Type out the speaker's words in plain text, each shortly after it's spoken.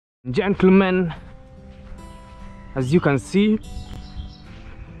Gentlemen, as you can see,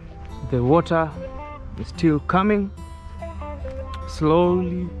 the water is still coming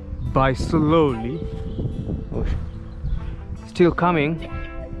slowly by slowly. Still coming.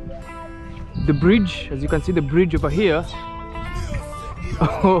 The bridge, as you can see, the bridge over here.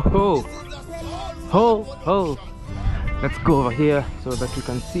 Let's go over here so that you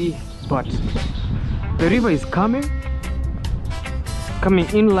can see. But the river is coming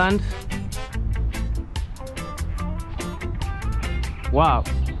inland. Wow,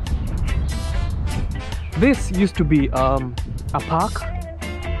 this used to be a park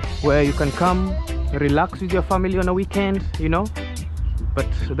where you can come relax with your family on a weekend, you know. But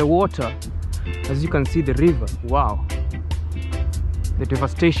the water, as you can see, the river, wow, the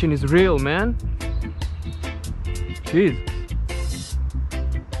devastation is real, man. Jesus.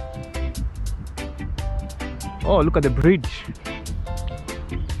 Oh, look at the bridge.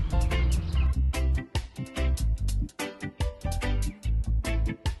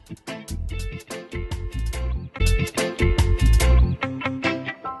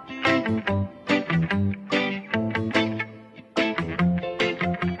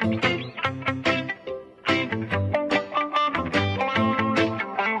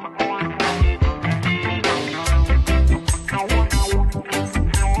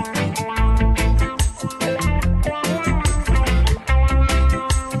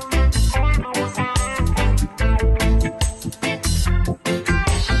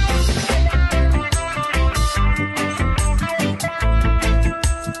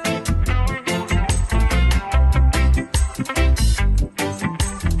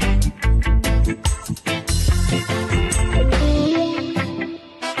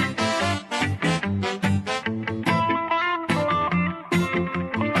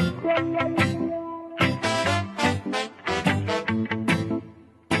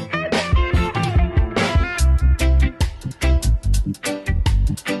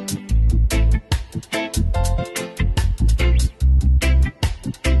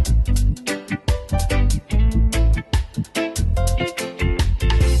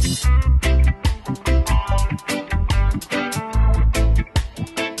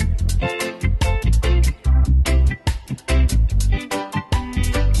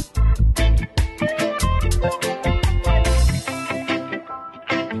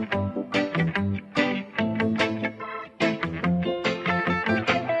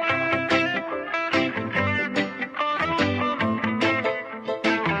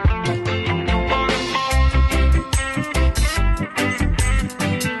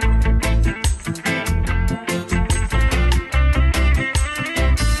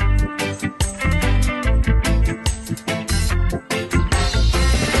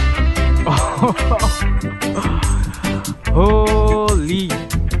 Holy.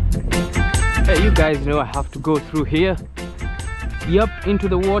 Hey, you guys know I have to go through here. Yep, into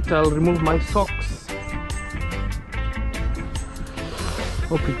the water. I'll remove my socks.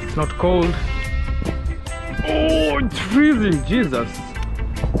 Hope it's not cold. Oh, it's freezing, Jesus.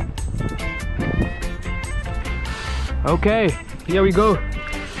 Okay, here we go.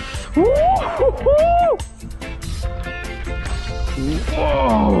 Whoa.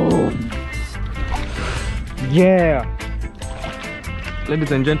 Yeah,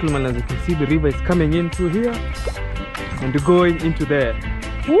 ladies and gentlemen, as you can see, the river is coming in through here and going into there.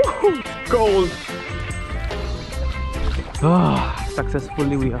 Woo, it's cold.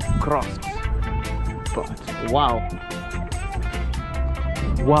 Successfully we have crossed. But wow,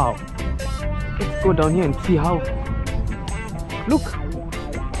 let's go down here and see how. Look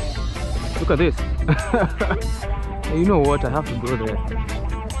at this. You know what, I have to go there.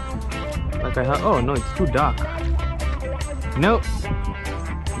 Like I have, oh no, it's too dark. No.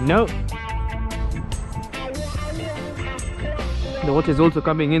 The water is also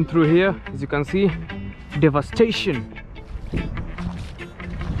coming in through here, as you can see. Devastation.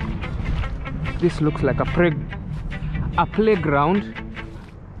 This looks like a playground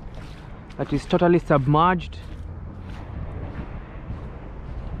that is totally submerged.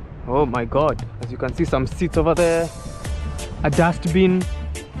 Oh my God, as you can see, some seats over there, a dustbin.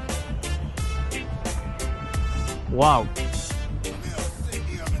 Wow.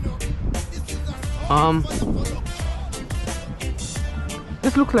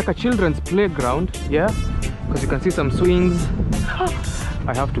 This looks like a children's playground, yeah, because you can see some swings.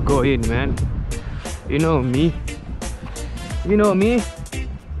 I have to go in, man. You know me. You know me.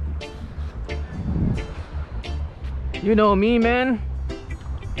 You know me, man.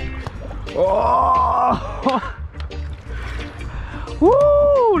 Oh.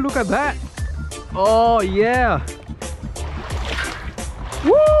 Woo! Look at that. Oh yeah.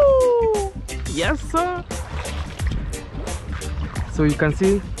 Woo! Yes, sir. So you can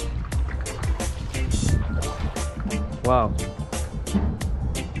see. Wow.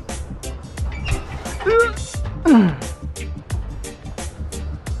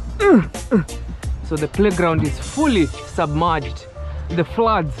 So the playground is fully submerged. The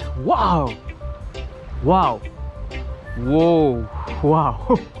floods. Wow. Wow. Whoa.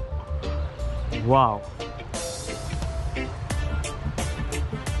 Wow. Wow.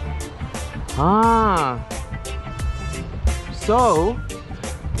 So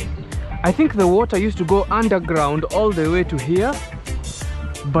I think the water used to go underground all the way to here,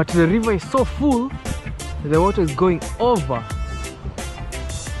 but the river is so full, the water is going over.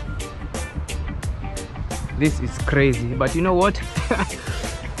 This is crazy, but you know what?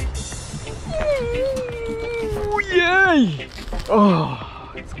 Yay!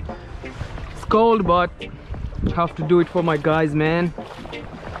 Oh, it's cold, but have to do it for my guys, man.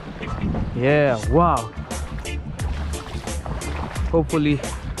 Yeah, wow. Hopefully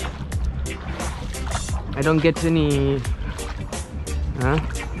I don't get any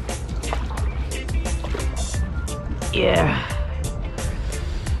yeah.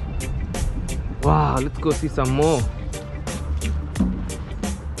 Wow, let's go see some more.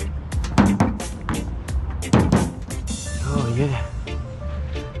 Oh yeah.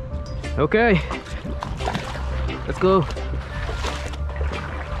 Okay, let's go.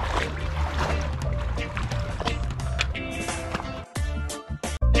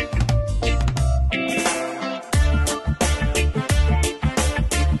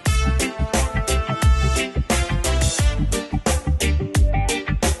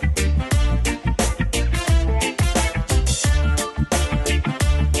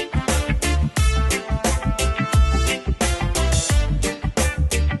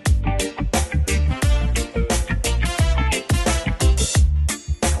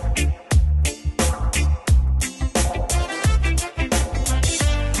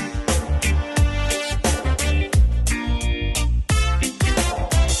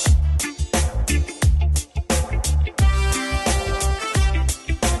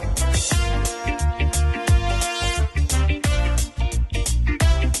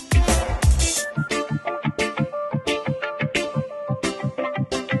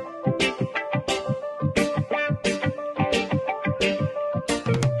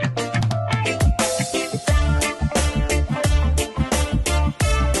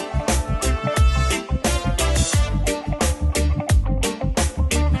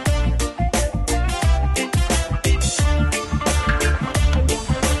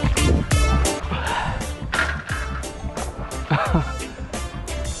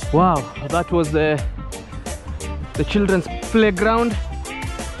 Wow, that was the children's playground,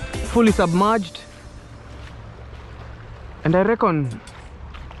 fully submerged, and I reckon,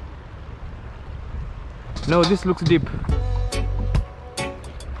 no, this looks deep.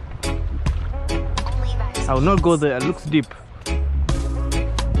 I will not go there, it looks deep.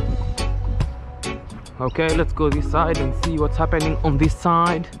 Okay, let's go this side and see what's happening on this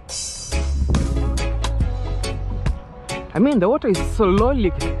side. I mean, the water is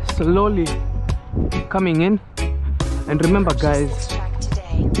slowly coming in. And remember guys,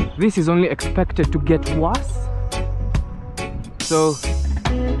 this is only expected to get worse. So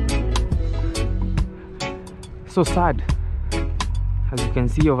sad. As you can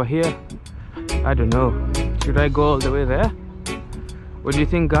see over here, I don't know, should I go all the way there? What do you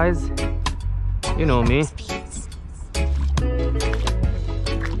think, guys? You know me.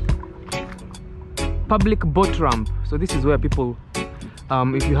 Public boat ramp. So this is where people,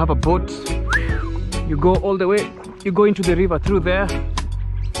 if you have a boat, you go all the way, you go into the river through there.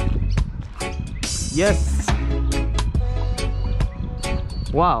 Yes.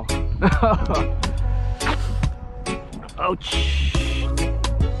 Wow. Ouch.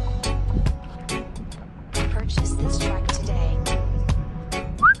 Purchase this track today.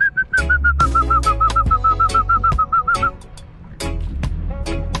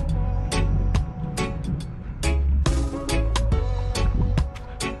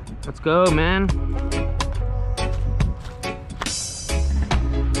 Let's go, man.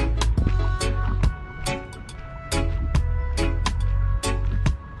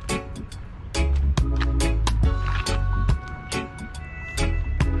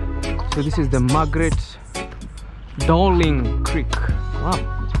 So this is the Margaret Dowling Creek. Wow.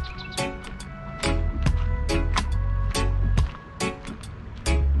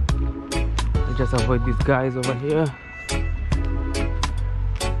 I just avoid these guys over here.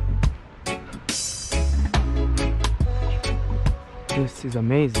 This is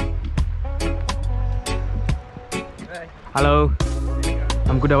amazing. Hey. Hello.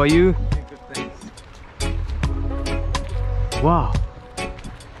 I'm good, how are you? Good, thanks. Wow.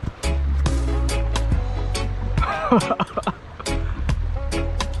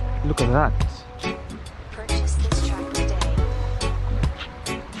 Look at that. Purchase this track today.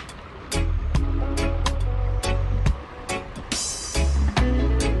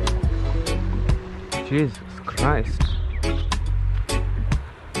 Jesus Christ.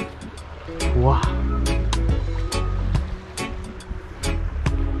 Wow.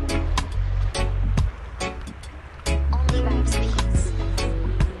 Only bags these.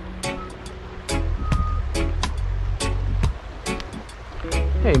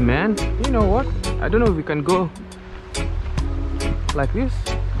 Hey man, you know what? I don't know if we can go like this.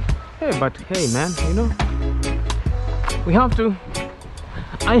 Hey, but hey man, you know, we have to.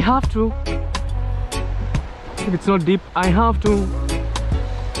 I have to. If it's not deep, I have to.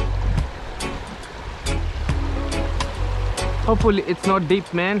 Hopefully it's not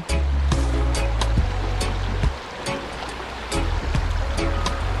deep, man.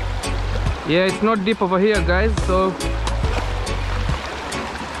 Yeah, it's not deep over here, guys, so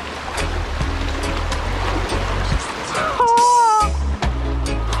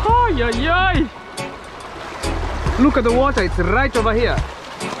ay, ay, ay. Look at the water, it's right over here.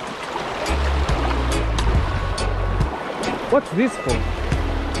 What's this for?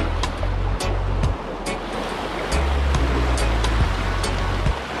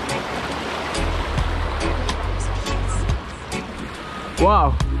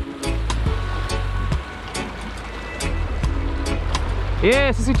 Wow.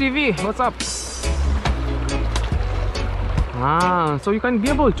 Yeah, CCTV, what's up? Ah, so you can be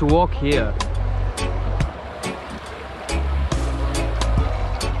able to walk here.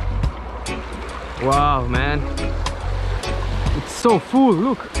 Wow, man. It's so full,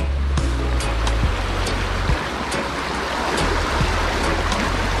 look.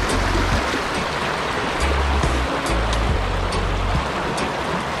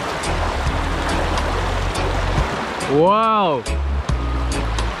 Wow.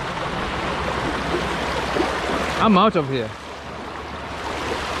 I'm out of here.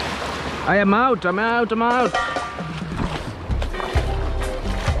 I am out, I'm out.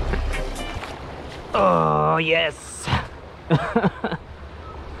 Oh, yes.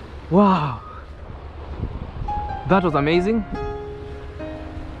 Wow. That was amazing.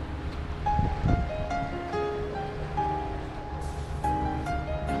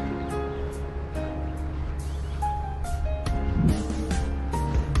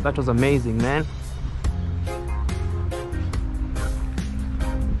 That was amazing, man.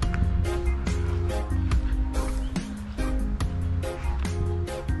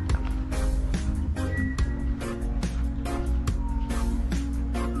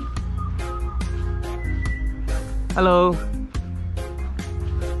 Hello.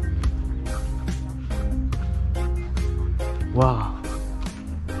 Wow.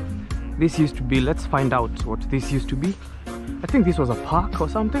 This used to be, let's find out what this used to be. I think this was a park or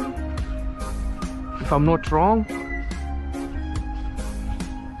something, if I'm not wrong.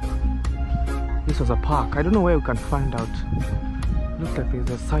 This was a park. I don't know where we can find out. Looks like there's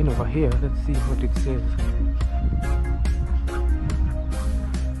a sign over here. Let's see what it says.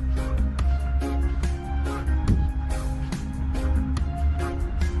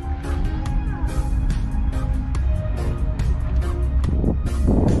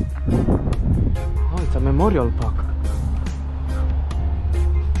 Oh, it's a memorial park.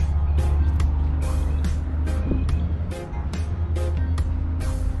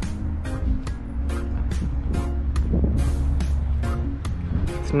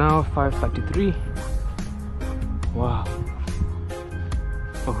 It's now 5:33. Wow.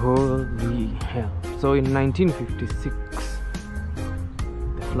 Holy hell. So in 1956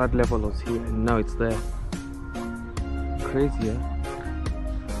 the flood level was here and now it's there. Crazy, eh?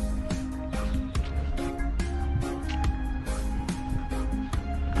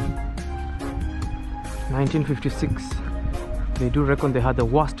 In 1956 they do reckon they had the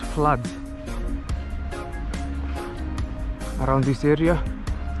worst flood around this area.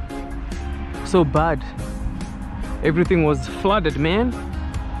 So bad, everything was flooded, man.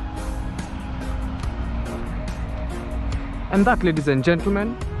 And that, ladies and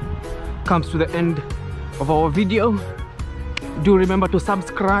gentlemen, comes to the end of our video. Do remember to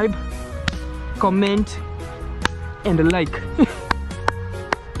subscribe, comment and like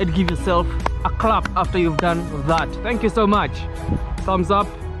and give yourself a clap after you've done that. Thank you so much. Thumbs up.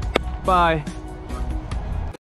 Bye.